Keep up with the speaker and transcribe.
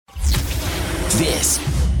This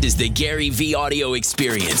is the Gary V Audio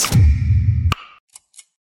Experience.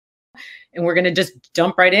 And we're going to just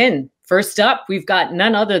jump right in. First up, we've got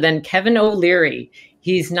none other than Kevin O'Leary.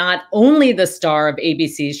 He's not only the star of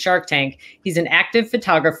ABC's Shark Tank, he's an active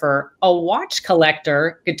photographer, a watch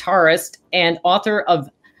collector, guitarist, and author of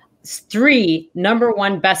 3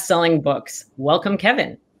 number-one best-selling books. Welcome,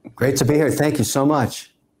 Kevin. Great to be here. Thank you so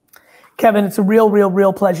much. Kevin, it's a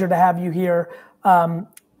real pleasure to have you here.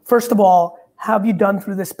 First of all, how have you done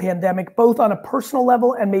through this pandemic, both on a personal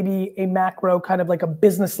level and maybe a macro kind of like a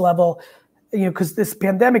business level? You know, because this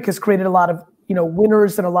pandemic has created a lot of,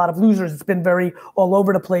 winners and a lot of losers. It's been very all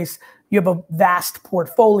over the place. You have a vast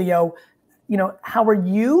portfolio. How are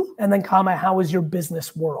you? And then, how is your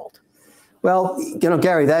business world? Well,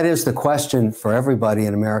 Gary, that is the question for everybody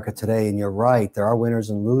in America today. And you're right, there are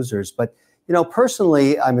winners and losers. But,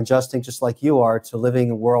 personally, I'm adjusting just like you are to living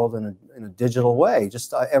in a world in a digital way.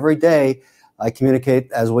 Just every day I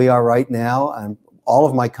communicate as we are right now. And all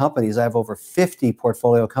of my companies, I have over 50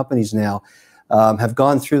 portfolio companies now, have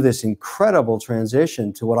gone through this incredible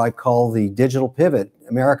transition to what I call the digital pivot,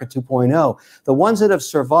 America 2.0. The ones that have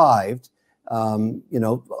survived,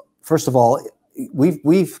 first of all,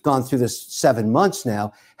 we've gone through this 7 months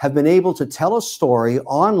now, have been able to tell a story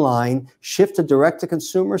online, shift to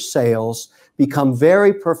direct-to-consumer sales, become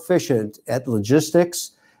very proficient at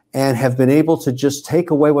logistics, and have been able to just take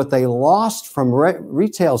away what they lost from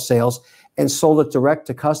retail sales and sold it direct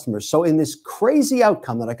to customers. So in this crazy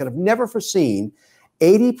outcome that I could have never foreseen,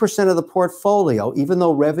 80% of the portfolio, even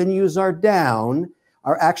though revenues are down,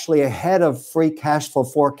 are actually ahead of free cash flow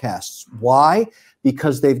forecasts. Why?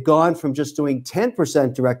 Because they've gone from just doing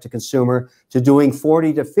 10% direct to consumer to doing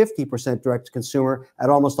 40 to 50% direct to consumer at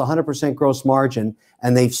almost 100% gross margin,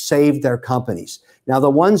 and they've saved their companies. Now, the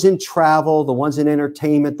ones in travel, the ones in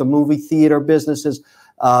entertainment, the movie theater businesses,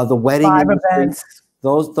 the wedding live industry, events,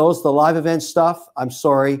 the live event stuff, I'm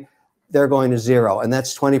sorry, they're going to zero, and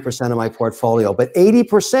that's 20% of my portfolio. But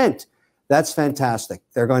 80%, that's fantastic.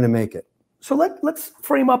 They're going to make it. So let's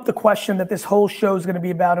frame up the question that this whole show is going to be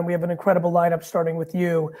about, and we have an incredible lineup starting with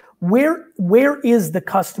you. Where is the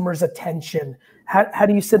customer's attention? How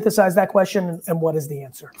do you synthesize that question, and what is the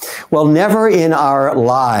answer? Well, never in our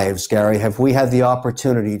lives, Gary, have we had the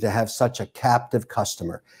opportunity to have such a captive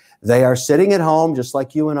customer. They are sitting at home just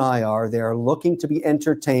like you and I are. They are looking to be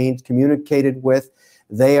entertained, communicated with.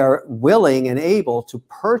 They are willing and able to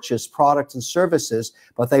purchase products and services,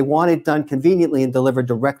 but they want it done conveniently and delivered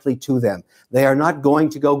directly to them. They are not going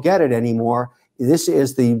to go get it anymore. This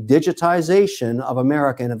is the digitization of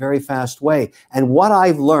America in a very fast way. And what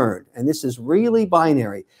I've learned, and this is really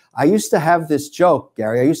binary, I used to have this joke,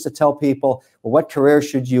 Gary. I used to tell people, well, what career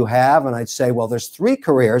should you have? And I'd say, well, there's 3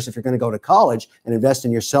 careers if you're going to go to college and invest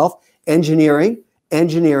in yourself: engineering,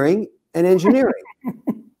 engineering, and engineering.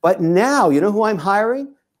 But now, you know who I'm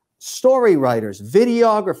hiring? Story writers,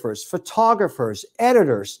 videographers, photographers,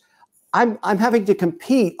 editors. I'm having to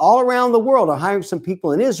compete all around the world. I'm hiring some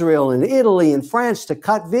people in Israel and Italy and France to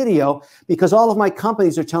cut video because all of my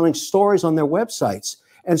companies are telling stories on their websites.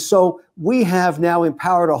 And so we have now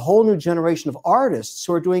empowered a whole new generation of artists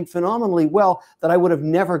who are doing phenomenally well that I would have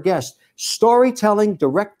never guessed. Storytelling,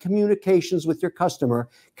 direct communications with your customer,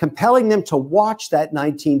 compelling them to watch that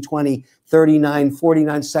 19, 20, 39,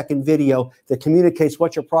 49-second video that communicates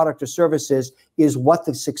what your product or service is what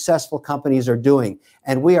the successful companies are doing.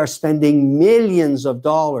 And we are spending millions of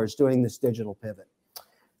dollars doing this digital pivot.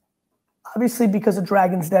 Obviously, because of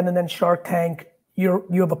Dragon's Den and then Shark Tank, you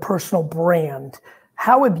have a personal brand.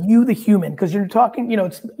 How have you, the human, because you're talking,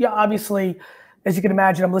 obviously, as you can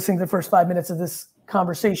imagine, I'm listening to the first 5 minutes of this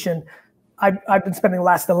conversation. I've been spending the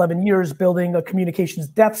last 11 years building a communications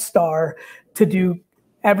Death Star to do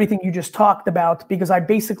everything you just talked about, because I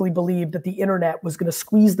basically believed that the internet was going to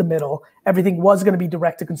squeeze the middle. Everything was going to be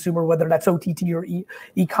direct to consumer, whether that's OTT or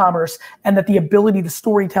e-commerce, and that the ability to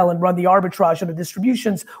storytell and run the arbitrage of the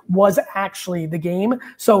distributions was actually the game.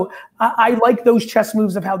 So I like those chess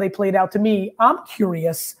moves of how they played out to me. I'm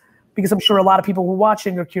curious, because I'm sure a lot of people who are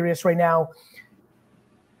watching are curious right now.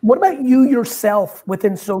 What about you yourself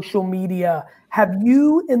within social media? Have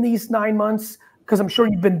you, in these 9 months, because I'm sure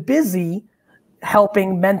you've been busy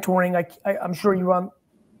helping, mentoring, I'm sure you run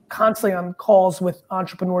constantly on calls with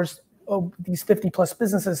entrepreneurs of these 50 plus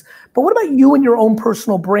businesses, but what about you and your own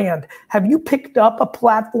personal brand? Have you picked up a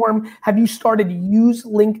platform? Have you started to use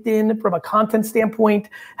LinkedIn from a content standpoint?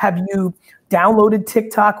 Have you downloaded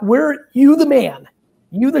TikTok? Where you the man,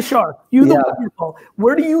 you the shark, you the wonderful,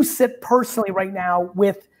 where do you sit personally right now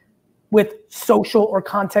with social or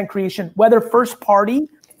content creation, whether first party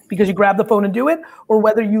because you grab the phone and do it, or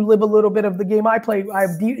whether you live a little bit of the game I play. I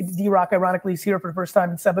have D-Rock, ironically, is here for the first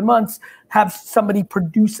time in 7 months, have somebody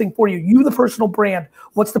producing for you. You, the personal brand,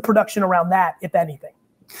 what's the production around that, if anything?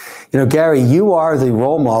 You know, Gary, you are the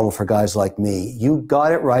role model for guys like me. You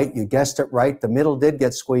got it right. You guessed it right. The middle did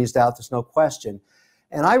get squeezed out. There's no question.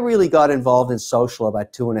 And I really got involved in social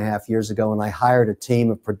about 2.5 years ago, and I hired a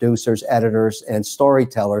team of producers, editors, and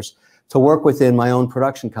storytellers to work within my own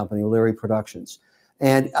production company, O'Leary Productions.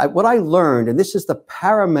 And what I learned, and this is the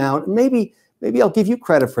paramount, maybe I'll give you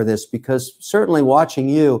credit for this, because certainly watching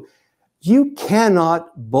you, you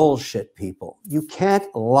cannot bullshit people. You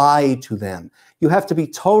can't lie to them. You have to be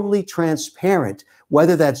totally transparent,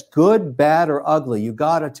 whether that's good, bad, or ugly. You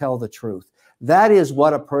got to tell the truth. That is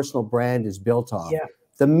what a personal brand is built on. Yeah.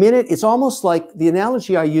 The minute, it's almost like the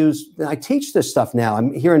analogy I use, I teach this stuff now.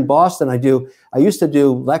 I'm here in Boston. I used to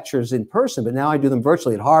do lectures in person, but now I do them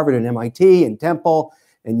virtually at Harvard and MIT and Temple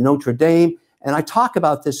and Notre Dame. And I talk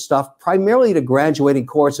about this stuff primarily to graduating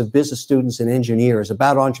cohorts of business students and engineers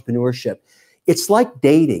about entrepreneurship. It's like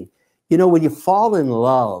dating. You know, when you fall in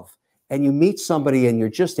love and you meet somebody and you're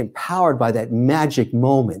just empowered by that magic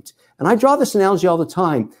moment. And I draw this analogy all the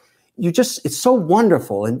time. It's so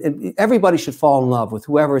wonderful, and everybody should fall in love with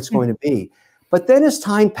whoever it's going to be. But then as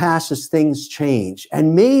time passes, things change.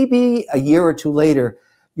 And maybe a year or two later,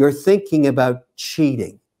 you're thinking about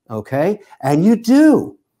cheating, okay? And you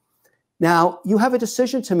do. Now, you have a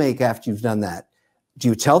decision to make after you've done that. Do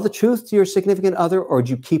you tell the truth to your significant other, or do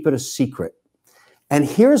you keep it a secret? And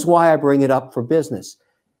here's why I bring it up for business.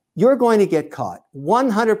 You're going to get caught.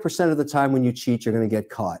 100% of the time when you cheat, you're going to get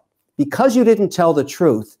caught. Because you didn't tell the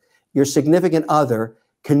truth, your significant other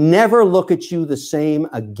can never look at you the same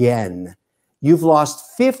again. You've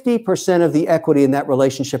lost 50% of the equity in that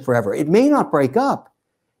relationship forever. It may not break up.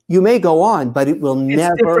 You may go on, but it will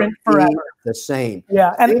never be the same.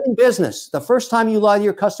 Yeah. And in business, the first time you lie to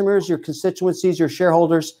your customers, your constituencies, your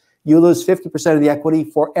shareholders, you lose 50% of the equity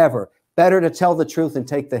forever. Better to tell the truth and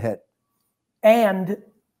take the hit. And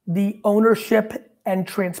the ownership and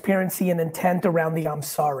transparency and intent around the I'm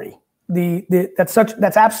sorry.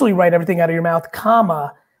 That's absolutely right, everything out of your mouth,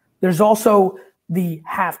 comma. There's also the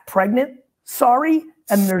half pregnant sorry,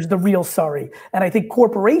 and there's the real sorry. And I think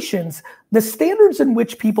corporations, the standards in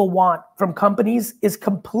which people want from companies is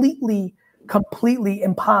completely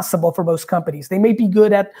impossible for most companies. They may be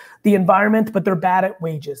good at the environment, but they're bad at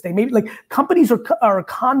wages. They may be companies are a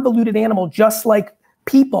convoluted animal, just like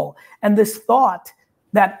people. And this thought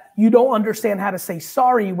that you don't understand how to say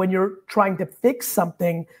sorry when you're trying to fix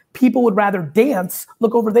something, people would rather dance,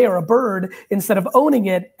 look over there, a bird, instead of owning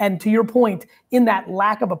it. And to your point, in that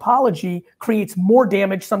lack of apology creates more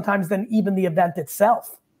damage sometimes than even the event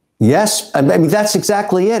itself. Yes, I mean, that's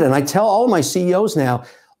exactly it. And I tell all my CEOs now,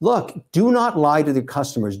 look, do not lie to the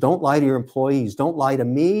customers. Don't lie to your employees. Don't lie to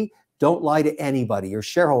me. Don't lie to anybody, your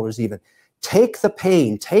shareholders even. Take the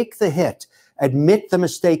pain, take the hit. Admit the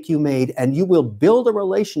mistake you made, and you will build a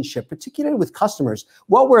relationship, particularly with customers.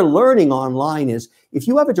 What we're learning online is if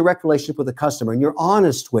you have a direct relationship with a customer and you're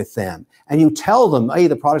honest with them and you tell them, hey,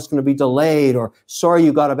 the product's going to be delayed, or sorry,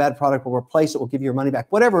 you got a bad product, we'll replace it, we'll give you your money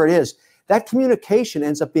back, whatever it is, that communication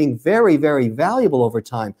ends up being very, very valuable over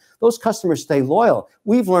time. Those customers stay loyal.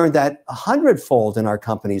 We've learned that 100-fold in our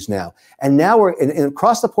companies now. And now we're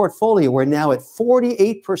across the portfolio, we're now at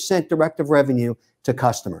 48% direct of revenue to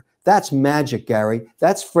customer. That's magic, Gary.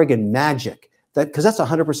 That's friggin' magic. Because that's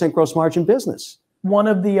 100% gross margin business. One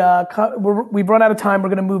of the, we've run out of time. We're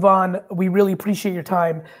going to move on. We really appreciate your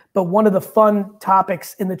time. But one of the fun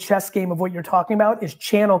topics in the chess game of what you're talking about is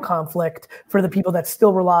channel conflict for the people that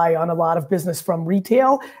still rely on a lot of business from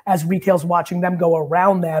retail, as retail's watching them go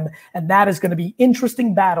around them. And that is going to be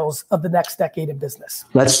interesting battles of the next decade in business.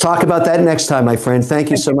 Let's talk about that next time, my friend.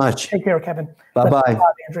 Thank you so much. Take care, Kevin. Bye-bye.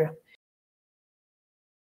 Andrea.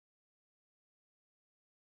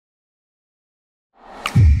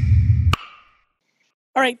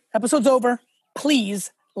 All right, episode's over.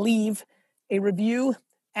 Please leave a review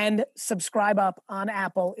and subscribe up on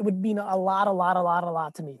Apple. It would mean a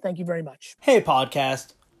lot to me. Thank you very much. Hey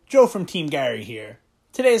podcast, Joe from Team Gary here.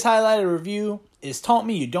 Today's highlighted review is Taught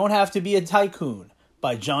Me You Don't Have to Be a Tycoon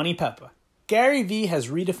by Johnny Peppa. Gary Vee has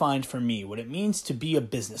redefined for me what it means to be a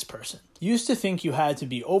business person. Used to think you had to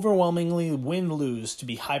be overwhelmingly win-lose to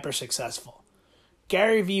be hyper successful.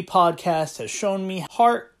 Gary Vee podcast has shown me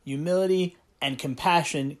heart, humility, and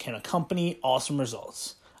compassion can accompany awesome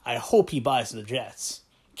results. I hope he buys the Jets.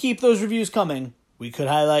 Keep those reviews coming. We could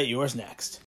highlight yours next.